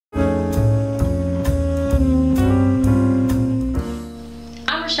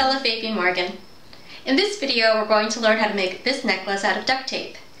Richela Fabian Morgan. In this video, we're going to learn how to make this necklace out of duct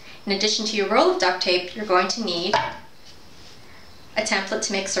tape. In addition to your roll of duct tape, you're going to need a template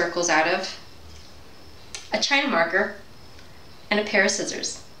to make circles out of, a China marker, and a pair of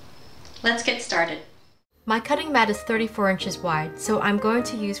scissors. Let's get started. My cutting mat is 34 inches wide, so I'm going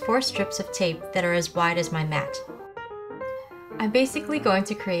to use 4 strips of tape that are as wide as my mat. I'm basically going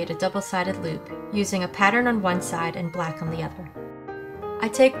to create a double-sided loop using a pattern on one side and black on the other. I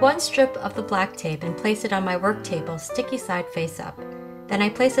take one strip of the black tape and place it on my work table sticky side face up. Then I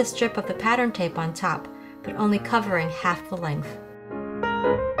place a strip of the pattern tape on top, but only covering half the length.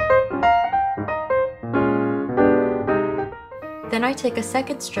 Then I take a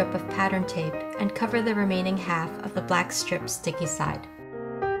second strip of pattern tape and cover the remaining half of the black strip sticky side.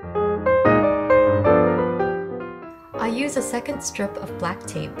 I use a second strip of black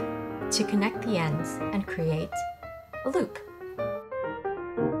tape to connect the ends and create a loop.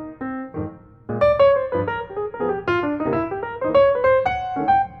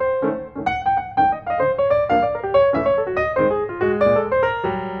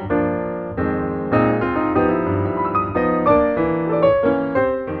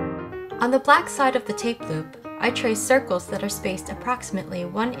 On the black side of the tape loop, I trace circles that are spaced approximately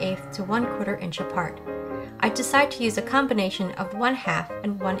 1/8 to 1/4 inch apart. I decide to use a combination of 1/2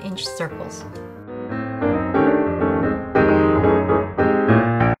 and 1 inch circles.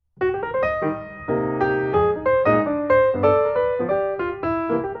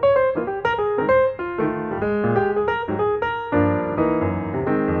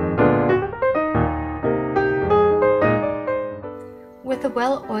 With a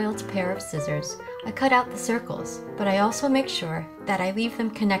well-oiled pair of scissors, I cut out the circles, but I also make sure that I leave them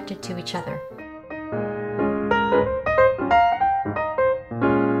connected to each other.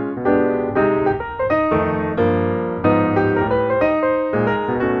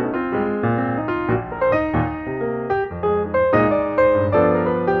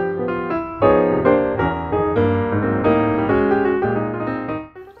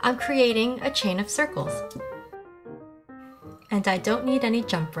 I'm creating a chain of circles. And I don't need any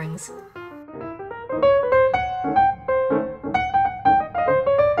jump rings.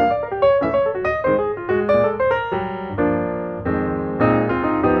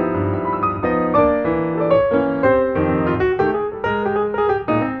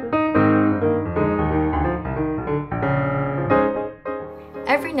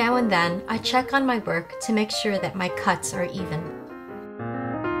 Every now and then, I check on my work to make sure that my cuts are even.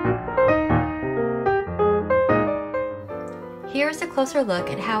 Here's a closer look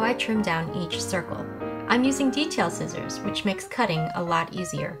at how I trim down each circle. I'm using detail scissors, which makes cutting a lot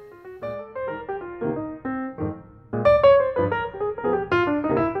easier.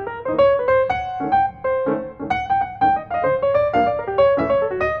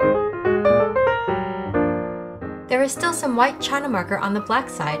 There is still some white China marker on the black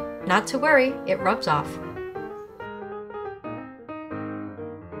side. Not to worry, it rubs off.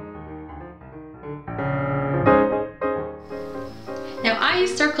 Now I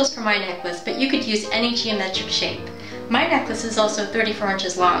use circles for my necklace, but you could use any geometric shape. My necklace is also 34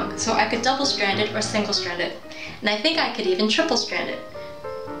 inches long, so I could double strand it or single strand it. And I think I could even triple strand it.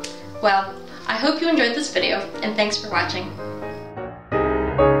 Well, I hope you enjoyed this video, and thanks for watching.